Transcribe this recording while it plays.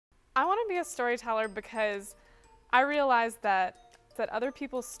I want to be a storyteller because I realize that other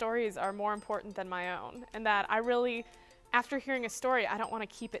people's stories are more important than my own, and that I really, after hearing a story, I don't want to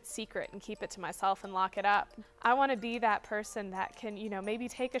keep it secret and keep it to myself and lock it up. I want to be that person that can, maybe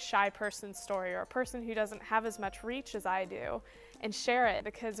take a shy person's story or a person who doesn't have as much reach as I do and share it,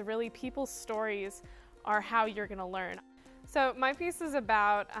 because really people's stories are how you're going to learn. So my piece is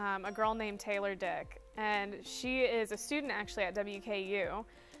about a girl named Tayler Dick, and she is a student actually at WKU,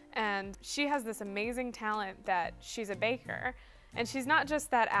 and she has this amazing talent that she's a baker. And she's not just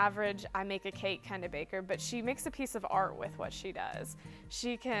that average, I make a cake kind of baker, but she makes a piece of art with what she does.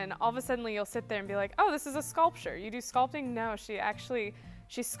 She can, all of a sudden you'll sit there and be like, oh, this is a sculpture. You do sculpting? No, she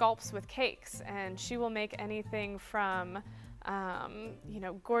sculpts with cakes, and she will make anything from,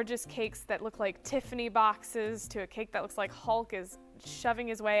 gorgeous cakes that look like Tiffany boxes to a cake that looks like Hulk is shoving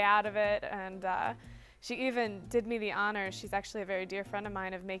his way out of it. And she even did me the honor, she's actually a very dear friend of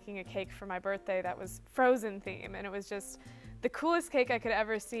mine, of making a cake for my birthday that was Frozen theme, and it was just the coolest cake I could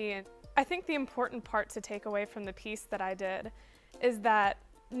ever see. And I think the important part to take away from the piece that I did is that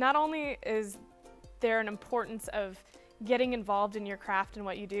not only is there an importance of getting involved in your craft and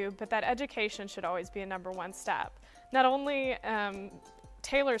what you do, but that education should always be a #1 step. Not only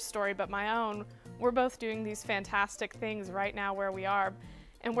Taylor's story, but my own, we're both doing these fantastic things right now where we are,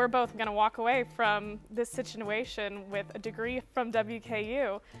 and we're both gonna walk away from this situation with a degree from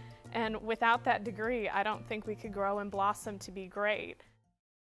WKU. And without that degree, I don't think we could grow and blossom to be great.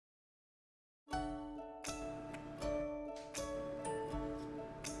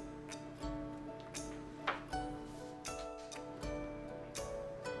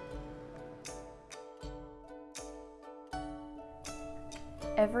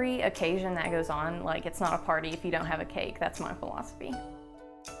 Every occasion that goes on, like, it's not a party if you don't have a cake. That's my philosophy.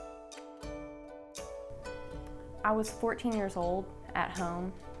 I was 14 years old at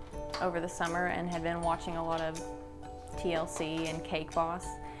home over the summer and had been watching a lot of TLC and Cake Boss,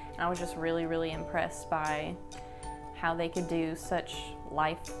 and I was just really impressed by how they could do such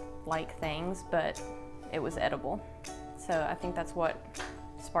life-like things, but it was edible. So I think that's what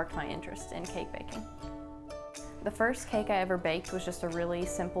sparked my interest in cake baking. The first cake I ever baked was just a really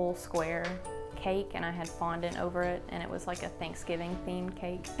simple square cake, and I had fondant over it, and it was like a Thanksgiving themed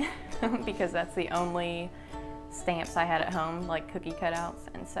cake because that's the only stamps I had at home, like cookie cutouts,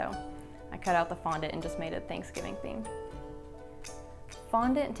 and so I cut out the fondant and just made it Thanksgiving themed.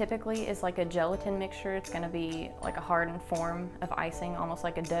 Fondant typically is like a gelatin mixture. It's going to be like a hardened form of icing, almost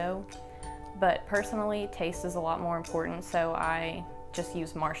like a dough, but personally taste is a lot more important, so I just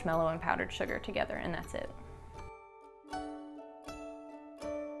use marshmallow and powdered sugar together, and that's it.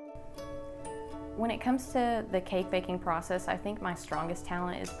 When it comes to the cake baking process, I think my strongest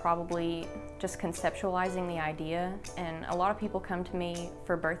talent is probably just conceptualizing the idea. And a lot of people come to me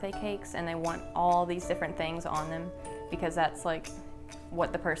for birthday cakes and they want all these different things on them because that's like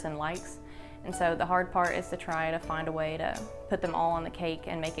what the person likes. And so the hard part is to try to find a way to put them all on the cake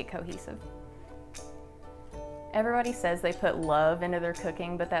and make it cohesive. Everybody says they put love into their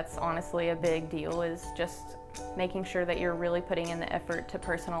cooking, but that's honestly a big deal, is just making sure that you're really putting in the effort to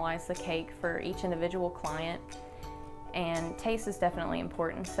personalize the cake for each individual client. And taste is definitely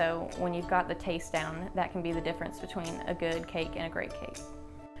important, so when you've got the taste down, that can be the difference between a good cake and a great cake.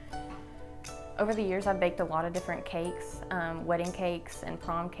 Over the years, I've baked a lot of different cakes, wedding cakes and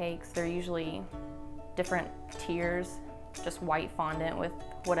prom cakes. They're usually different tiers, just white fondant with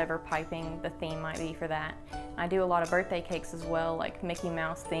whatever piping the theme might be for that. I do a lot of birthday cakes as well, like Mickey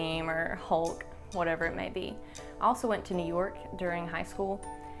Mouse theme or Hulk, whatever it may be. I also went to New York during high school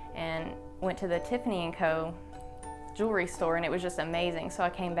and went to the Tiffany & Co. jewelry store, and it was just amazing. So I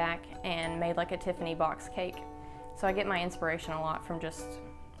came back and made like a Tiffany box cake. So I get my inspiration a lot from just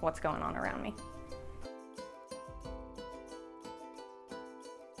what's going on around me.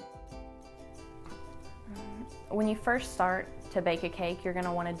 When you first start to bake a cake, you're going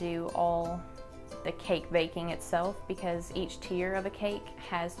to want to do all the cake baking itself, because each tier of a cake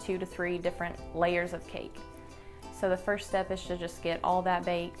has 2 to 3 different layers of cake. So the first step is to just get all that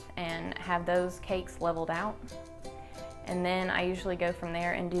baked and have those cakes leveled out. And then I usually go from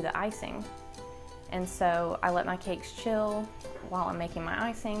there and do the icing. And so I let my cakes chill while I'm making my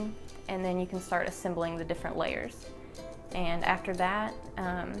icing, and then you can start assembling the different layers. And after that,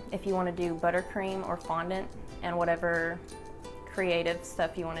 if you want to do buttercream or fondant and whatever creative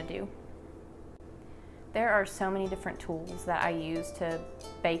stuff you want to do. There are so many different tools that I use to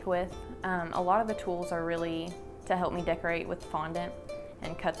bake with. A lot of the tools are really to help me decorate with fondant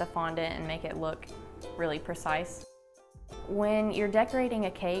and cut the fondant and make it look really precise. When you're decorating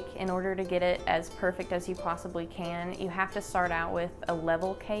a cake, in order to get it as perfect as you possibly can, you have to start out with a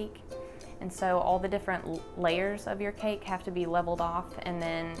level cake. And so all the different layers of your cake have to be leveled off, and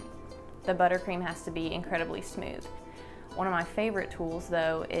then the buttercream has to be incredibly smooth. One of my favorite tools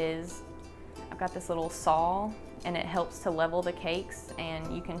though is I've got this little saw, and it helps to level the cakes,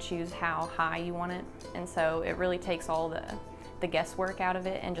 and you can choose how high you want it. And so it really takes all the guesswork out of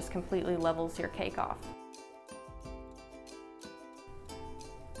it and just completely levels your cake off.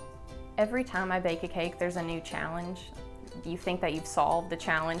 Every time I bake a cake, there's a new challenge. You think that you've solved the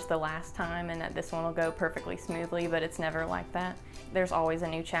challenge the last time and that this one will go perfectly smoothly, but it's never like that. There's always a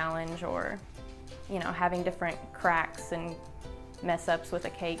new challenge, or having different cracks and mess ups with a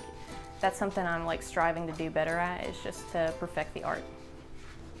cake. That's something I'm like striving to do better at, is just to perfect the art.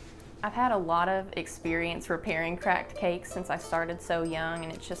 I've had a lot of experience repairing cracked cakes since I started so young,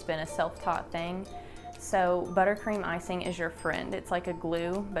 and it's just been a self-taught thing. So buttercream icing is your friend. It's like a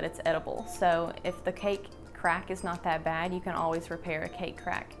glue, but it's edible. So if the cake crack is not that bad, you can always repair a cake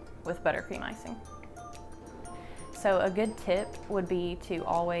crack with buttercream icing. So a good tip would be to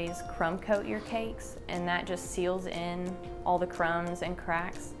always crumb coat your cakes, and that just seals in all the crumbs and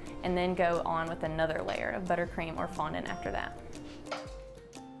cracks, and then go on with another layer of buttercream or fondant after that.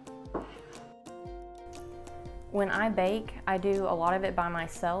 When I bake, I do a lot of it by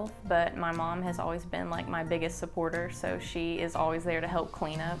myself, but my mom has always been like my biggest supporter, so she is always there to help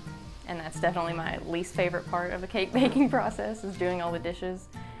clean up. And that's definitely my least favorite part of the cake baking process, is doing all the dishes.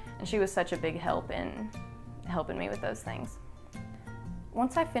 And she was such a big help in helping me with those things.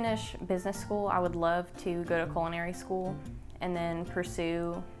 Once I finish business school, I would love to go to culinary school and then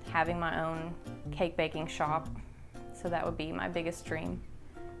pursue having my own cake baking shop. So that would be my biggest dream.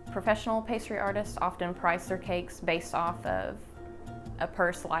 Professional pastry artists often price their cakes based off of a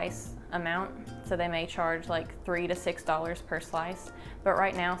per slice amount. So they may charge like $3 to $6 per slice. But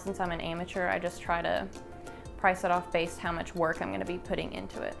right now, since I'm an amateur, I just try to price it off based how much work I'm gonna be putting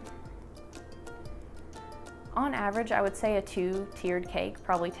into it. On average, I would say a 2-tiered cake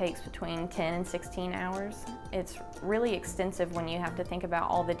probably takes between 10 and 16 hours. It's really extensive when you have to think about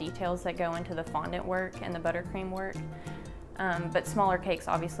all the details that go into the fondant work and the buttercream work. But smaller cakes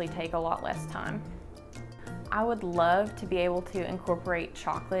obviously take a lot less time. I would love to be able to incorporate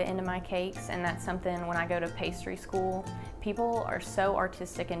chocolate into my cakes, and that's something when I go to pastry school, people are so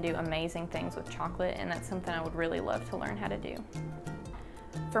artistic and do amazing things with chocolate, and that's something I would really love to learn how to do.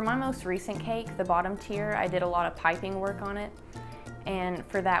 For my most recent cake, the bottom tier, I did a lot of piping work on it. And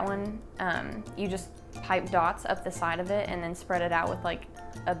for that one, you just pipe dots up the side of it and then spread it out with like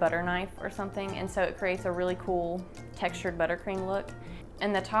a butter knife or something. And so it creates a really cool textured buttercream look.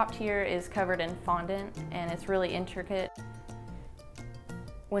 And the top tier is covered in fondant, and it's really intricate.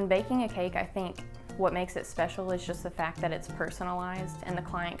 When baking a cake, I think what makes it special is just the fact that it's personalized, and the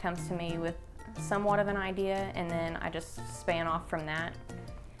client comes to me with somewhat of an idea, and then I just span off from that.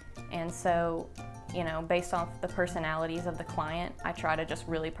 And so, based off the personalities of the client, I try to just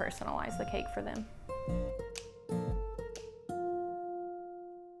really personalize the cake for them.